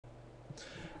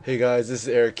Hey guys, this is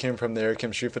Eric Kim from the Eric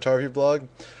Kim Street Photography blog.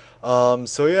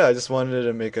 So yeah, I just wanted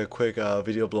to make a quick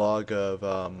video blog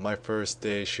of my first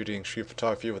day shooting street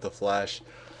photography with a flash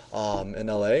in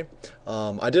LA.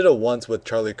 I did it once with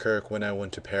Charlie Kirk when I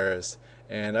went to Paris,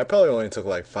 and I probably only took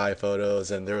like 5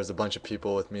 photos, and there was a bunch of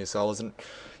people with me, so I wasn't,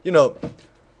 you know,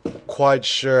 quite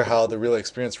sure how the real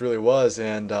experience really was,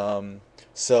 and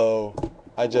so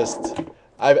I just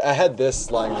I had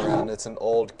this lying around. It's an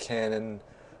old Canon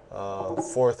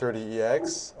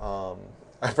 430EX.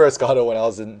 I first got it when I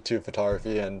was into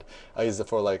photography, and I used it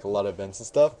for like a lot of events and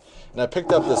stuff. And I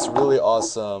picked up this really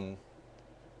awesome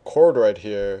cord right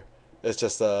here. It's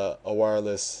just a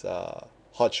wireless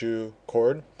hot shoe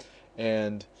cord,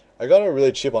 and I got it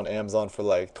really cheap on Amazon for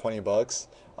like 20 bucks.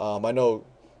 I know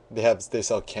they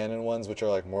sell Canon ones which are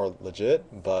like more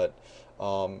legit, but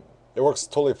it works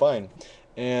totally fine.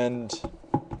 And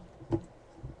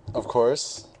of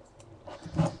course,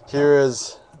 here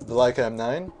is the Leica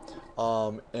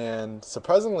M9, and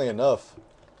surprisingly enough,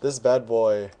 this bad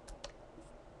boy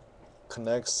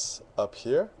connects up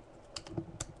here,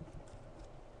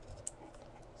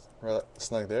 right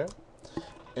snug there,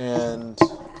 and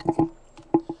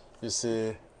you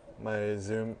see my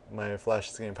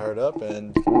flash is getting powered up,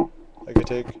 and I could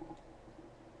take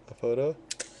a photo,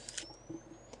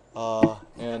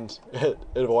 and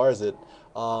it wires it.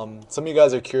 Some of you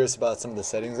guys are curious about some of the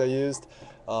settings I used.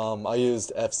 I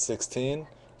used f16.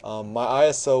 My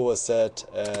ISO was set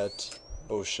at,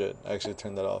 oh shit, I actually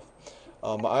turned that off.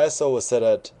 My ISO was set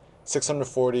at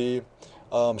 640.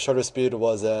 Shutter speed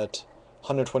was at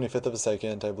 125th of a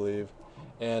second, I believe,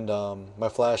 and my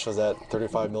flash was at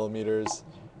 35 millimeters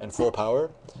and full power,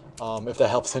 if that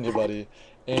helps anybody.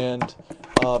 And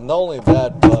not only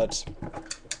that, but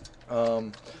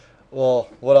well,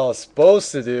 what I was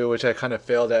supposed to do, which I kind of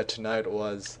failed at tonight,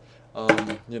 was,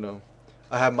 you know,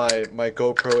 I have my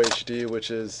GoPro HD,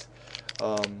 which is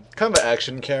kind of an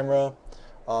action camera.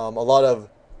 A lot of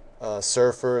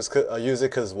surfers use it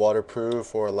because it's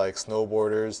waterproof, or like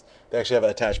snowboarders. They actually have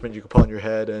an attachment you can put on your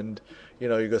head, and you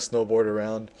know you go snowboard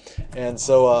around. And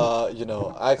so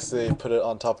I actually put it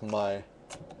on top of my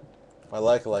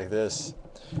Leica like this.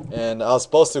 And I was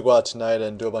supposed to go out tonight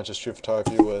and do a bunch of street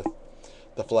photography with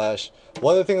the flash.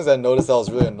 One of the things I noticed that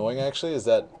was really annoying actually is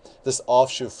that this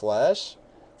offshoot flash,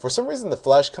 for some reason the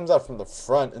flash comes out from the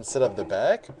front instead of the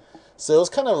back. So it was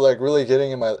kind of like really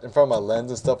getting in front of my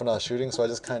lens and stuff when I was shooting, so I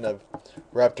just kind of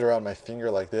wrapped it around my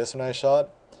finger like this when I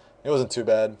shot. It wasn't too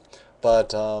bad,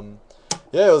 but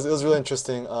yeah, it was really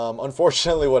interesting.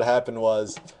 Unfortunately, what happened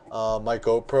was my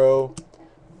GoPro,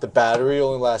 the battery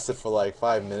only lasted for like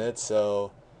 5 minutes,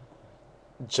 so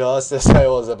just as I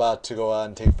was about to go out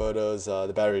and take photos,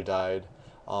 the battery died.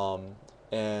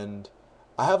 And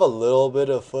I have a little bit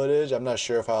of footage. I'm not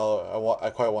sure if I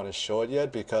quite want to show it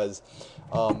yet, because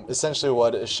essentially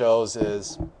what it shows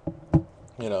is,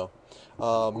 you know,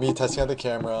 me testing out the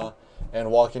camera and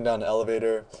walking down the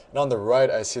elevator. And on the right,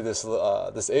 I see this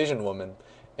Asian woman,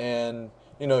 and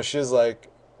you know she's like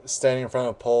standing in front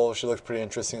of a pole. She looks pretty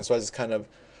interesting, so I just kind of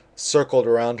circled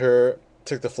around her,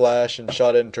 took the flash, and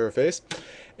shot it into her face.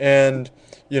 And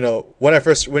you know, when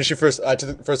she first I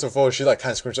took the first photo, she like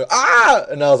kind of screamed, like, ah!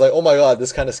 And I was like, oh my god,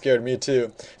 this kind of scared me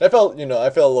too. And I felt a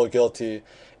little guilty,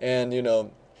 and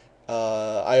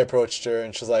I approached her,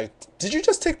 and she's like, "Did you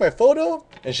just take my photo?"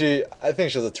 And I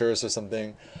think she was a tourist or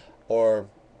something, or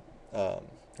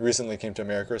recently came to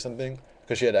America or something,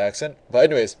 because she had an accent. But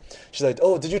anyways, she's like,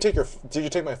 "Oh, did you take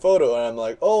my photo?" And I'm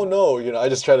like, "Oh no," I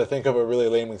just try to think of a really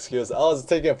lame excuse. I was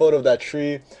taking a photo of that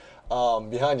tree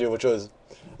behind you, which was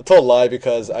a total lie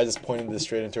because I just pointed this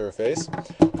straight into her face.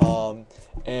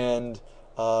 And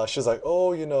she was like,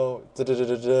 "Oh, da da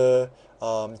da da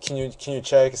da. Can you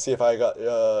check see if I got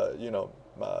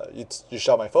you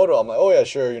shot my photo?" I'm like, "Oh yeah,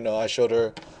 sure." I showed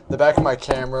her the back of my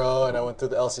camera, and I went through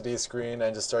the LCD screen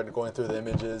and just started going through the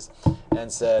images,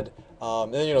 and said,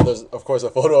 and then there's of course a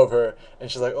photo of her, and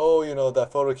she's like, "Oh,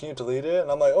 that photo, can you delete it?"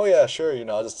 And I'm like, "Oh yeah, sure.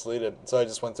 I'll just delete it." So I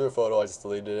just went through a photo, I just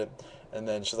deleted it, and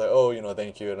then she's like, "Oh,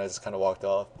 thank you," and I just kind of walked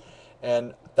off.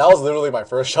 And that was literally my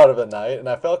first shot of the night, and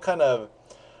I felt kind of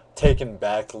taken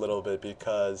back a little bit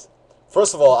because,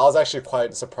 first of all, I was actually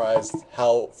quite surprised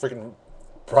how freaking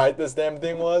bright this damn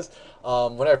thing was.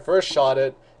 When I first shot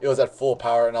it, it was at full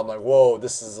power, and I'm like, whoa,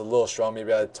 this is a little strong.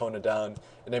 Maybe I tone it down,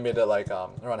 and I made it like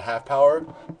around half power.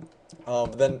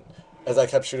 But then, as I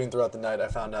kept shooting throughout the night, I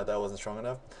found out that wasn't strong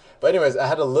enough. But anyways, I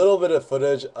had a little bit of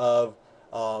footage of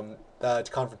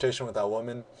that confrontation with that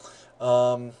woman.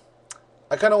 Um,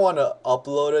 I kind of want to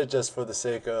upload it just for the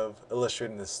sake of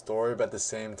illustrating the story, but at the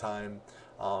same time,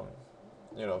 um,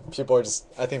 I think people are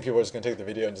just gonna take the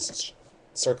video and just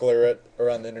circular it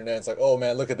around the internet. It's like, oh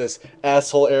man, look at this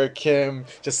asshole Eric Kim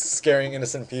just scaring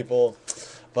innocent people.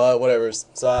 But whatever.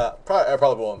 So I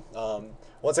probably won't.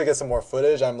 Once I get some more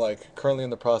footage, I'm like currently in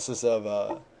the process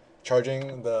of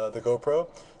charging the GoPro.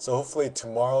 So hopefully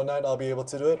tomorrow night I'll be able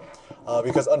to do it.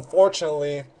 Because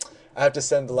unfortunately, I have to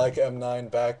send the Leica M9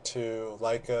 back to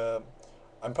Leica.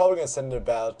 I'm probably gonna send it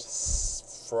about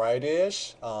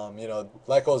Friday-ish.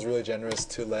 Leica was really generous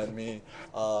to let me,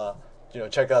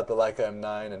 check out the Leica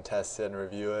M9 and test it and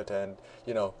review it. And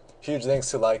huge thanks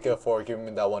to Leica for giving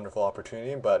me that wonderful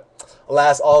opportunity. But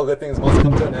alas, all good things must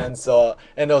come to an end. So,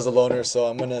 and it was a loaner, so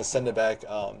I'm gonna send it back.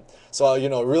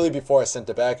 Really before I sent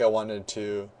it back, I wanted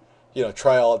to,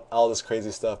 try all this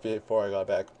crazy stuff before I got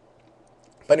back.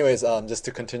 But anyways, just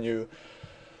to continue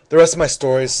the rest of my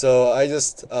story. So I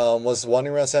just was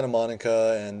wandering around Santa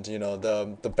Monica, and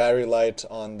the battery light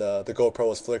on the GoPro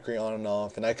was flickering on and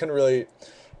off, and I couldn't really,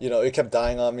 it kept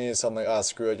dying on me. So I'm like, ah,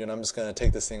 screw it. I'm just gonna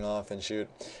take this thing off and shoot.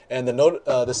 And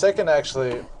the second I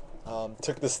actually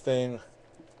took this thing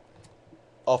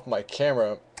off my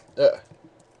camera,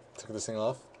 took this thing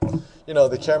off.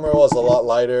 The camera was a lot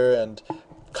lighter, and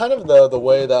kind of the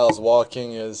way that I was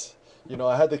walking is,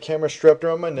 I had the camera strapped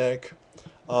around my neck.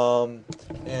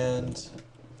 And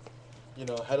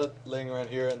had it laying around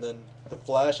here, and then the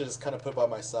flash I just kind of put by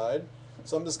my side.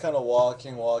 So I'm just kind of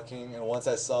walking, and once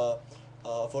I saw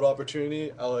a photo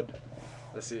opportunity, I would,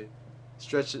 let's see,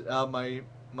 stretch it out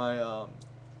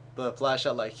the flash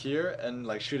out like here, and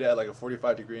like shoot it at like a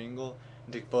 45-degree angle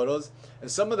and take photos. And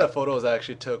some of the photos I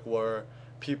actually took were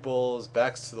people's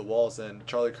backs to the walls, and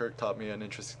Charlie Kirk taught me an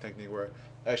interesting technique where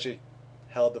I actually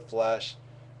held the flash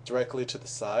directly to the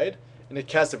side, and it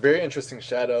cast a very interesting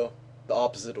shadow the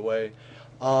opposite way.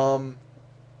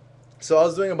 So I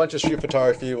was doing a bunch of street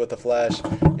photography with the flash,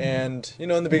 and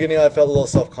in the beginning I felt a little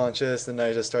self-conscious, and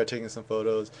I just started taking some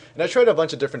photos. And I tried a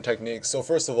bunch of different techniques. So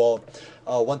first of all,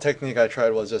 one technique I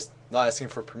tried was just not asking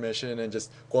for permission and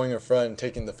just going in front and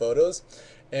taking the photos.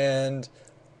 And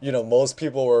most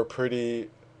people were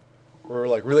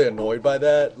like really annoyed by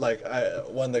that. Like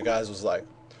one of the guys was like,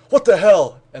 "What the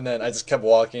hell?" And then I just kept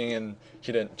walking, and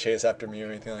he didn't chase after me or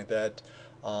anything like that.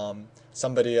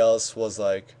 Somebody else was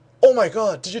like, "Oh my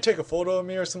God, did you take a photo of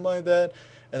me?" or something like that.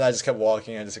 And I just kept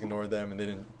walking. I just ignored them, and they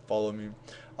didn't follow me.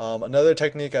 Another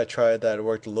technique I tried that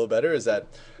worked a little better is that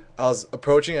I was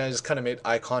approaching, and I just kind of made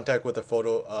eye contact with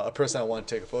a person I wanted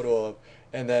to take a photo of,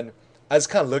 and then I just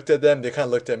kind of looked at them. They kind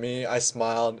of looked at me. I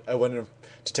smiled. I went in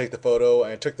to take the photo,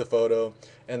 and I took the photo.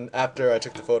 And after I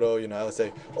took the photo, I would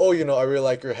say, "Oh, I really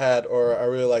like your hat," or "I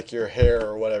really like your hair,"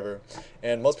 or whatever.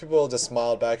 And most people just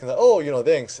smiled back and said, "Oh,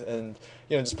 thanks." And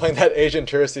just playing that Asian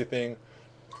touristy thing.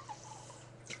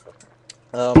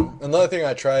 Another thing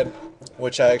I tried,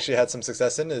 which I actually had some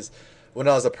success in, is when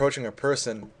I was approaching a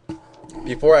person,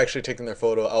 before actually taking their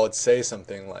photo, I would say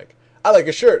something like, "I like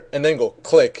your shirt," and then go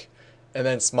click, and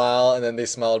then smile, and then they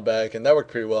smiled back, and that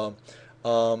worked pretty well.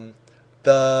 Um,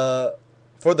 the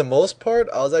For the most part,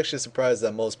 I was actually surprised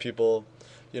that most people,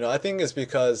 I think it's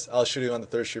because I was shooting on the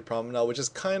 3rd Street Promenade, which is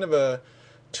kind of a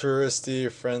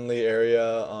touristy, friendly area.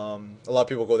 A lot of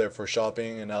people go there for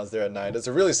shopping, and I was there at night. It's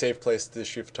a really safe place to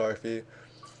shoot photography,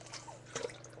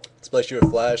 especially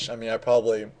with flash. I mean, I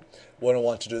probably wouldn't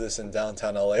want to do this in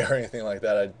downtown LA or anything like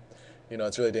that.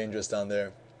 It's really dangerous down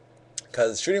there.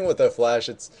 Because shooting with a flash,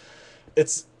 it's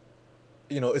it's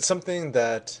something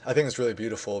that I think is really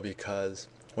beautiful, because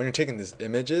when you're taking these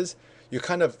images, you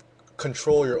kind of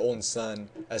control your own sun,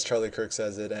 as Charlie Kirk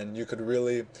says it, and you could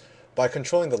really, by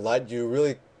controlling the light, you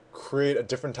really create a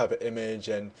different type of image,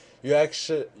 and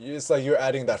it's like you're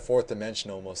adding that 4th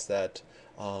dimension almost, that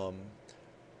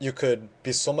you could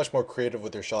be so much more creative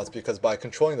with your shots, because by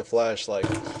controlling the flash, like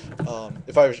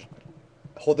if I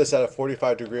hold this at a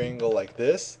 45-degree angle like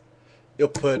this, you'll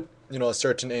put a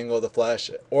certain angle of the flash,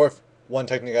 or if one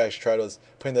technique I actually tried was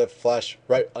putting the flash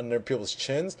right under people's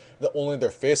chins, that only their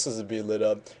faces would be lit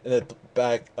up, and the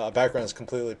background is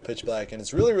completely pitch black, and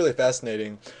it's really, really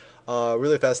fascinating,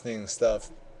 really fascinating stuff.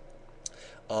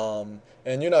 And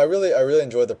I really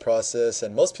enjoyed the process,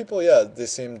 and most people, yeah, they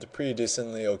seemed pretty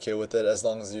decently okay with it, as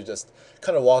long as you just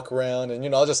kind of walk around, and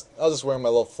I was just wearing my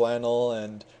little flannel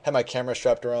and had my camera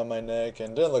strapped around my neck,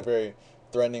 and didn't look very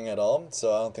threatening at all,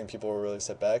 so I don't think people were really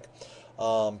set back.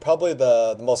 Probably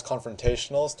the most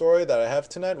confrontational story that I have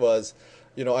tonight was,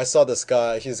 I saw this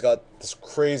guy. He's got this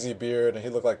crazy beard, and he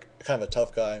looked like kind of a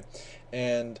tough guy.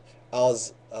 And I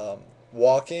was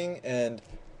walking, and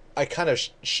I kind of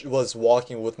was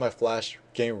walking with my flash,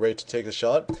 getting ready to take a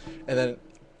shot. And then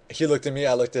he looked at me,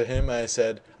 I looked at him, and I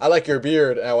said, "I like your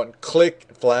beard." And I went click,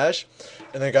 flash.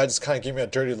 And the guy just kind of gave me a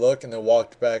dirty look, and then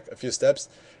walked back a few steps.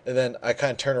 and then I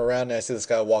kind of turn around and I see this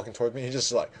guy walking toward me. He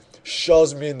just like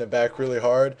shoves me in the back really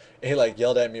hard, and he like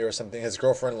yelled at me or something. His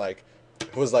girlfriend like,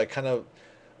 who was like kind of,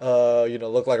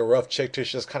 looked like a rough chick too.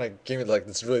 She just kind of gave me like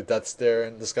this really death stare,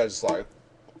 and this guy just like,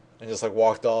 and just like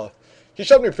walked off. He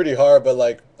shoved me pretty hard, but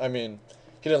like, I mean,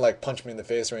 he didn't like punch me in the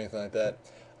face or anything like that.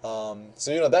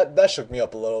 So that shook me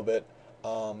up a little bit.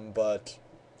 But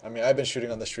I mean, I've been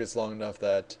shooting on the streets long enough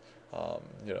that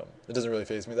it doesn't really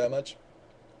faze me that much.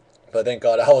 But thank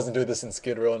God I wasn't doing this in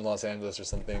Skid Row in Los Angeles or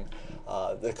something.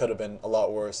 It could have been a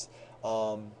lot worse.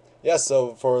 Yeah,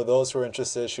 so for those who are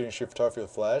interested in shooting street photography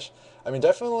with flash, I mean,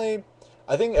 definitely,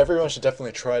 I think everyone should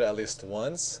definitely try it at least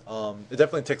once. It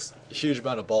definitely takes a huge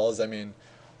amount of balls. I mean,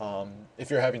 if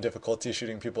you're having difficulty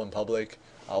shooting people in public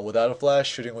without a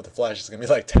flash, shooting with a flash is gonna be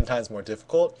like 10 times more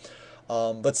difficult.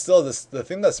 But still, the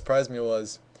thing that surprised me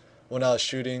was when I was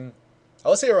shooting, I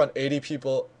would say around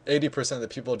 80% of the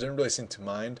people didn't really seem to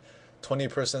mind.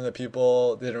 20% of the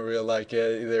people didn't really like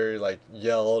it, either like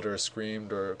yelled or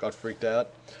screamed or got freaked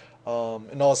out.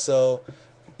 And also,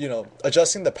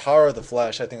 adjusting the power of the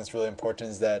flash, I think is really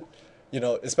important. Is that,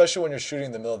 especially when you're shooting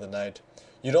in the middle of the night,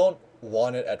 you don't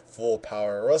want it at full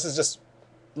power, or else it's just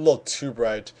a little too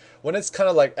bright. When it's kind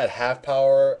of like at half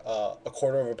power, a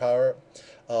quarter of a power,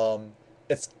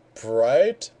 it's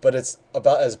bright, but it's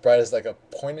about as bright as like a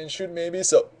point and shoot maybe.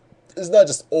 So it's not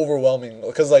just overwhelming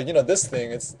because like this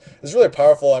thing it's really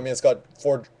powerful. I mean, it's got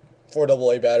four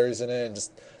AA batteries in it, and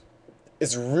just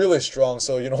it's really strong.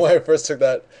 So when I first took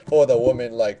that photo with that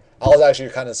woman, like I was actually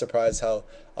kind of surprised how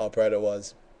bright it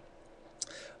was.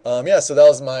 Yeah, so that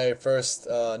was my first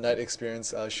night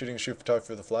experience shooting street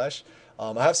photography with a flash.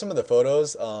 I have some of the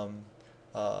photos. I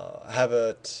have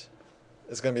it.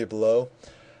 It's gonna be below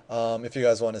if you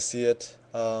guys want to see it.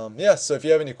 Yeah, so if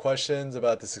you have any questions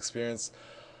about this experience,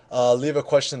 leave a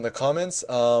question in the comments.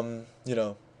 And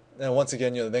once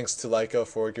again, thanks to Leica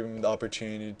for giving me the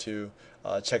opportunity to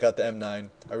check out the M9.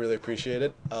 I really appreciate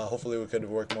it. Hopefully we could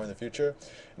work more in the future.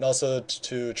 And also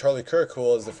to Charlie Kirk, who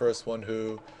was the first one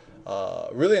who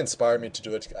really inspired me to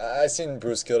do it. I've seen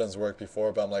Bruce Gilden's work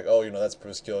before, but I'm like, oh, that's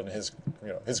Bruce Gilden.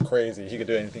 He's crazy. He could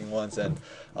do anything once. And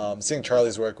seeing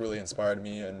Charlie's work really inspired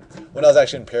me. And when I was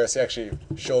actually in Paris, he actually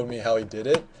showed me how he did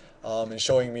it, and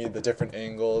showing me the different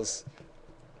angles,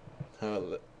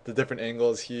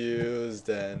 he used,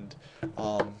 and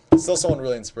still someone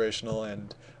really inspirational,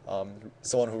 and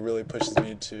someone who really pushes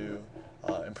me to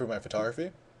improve my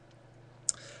photography.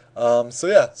 So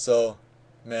yeah, so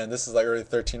man, this is like already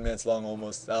 13 minutes long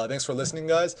almost. Thanks for listening,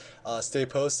 guys. Stay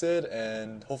posted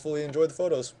and hopefully enjoy the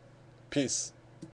photos. Peace.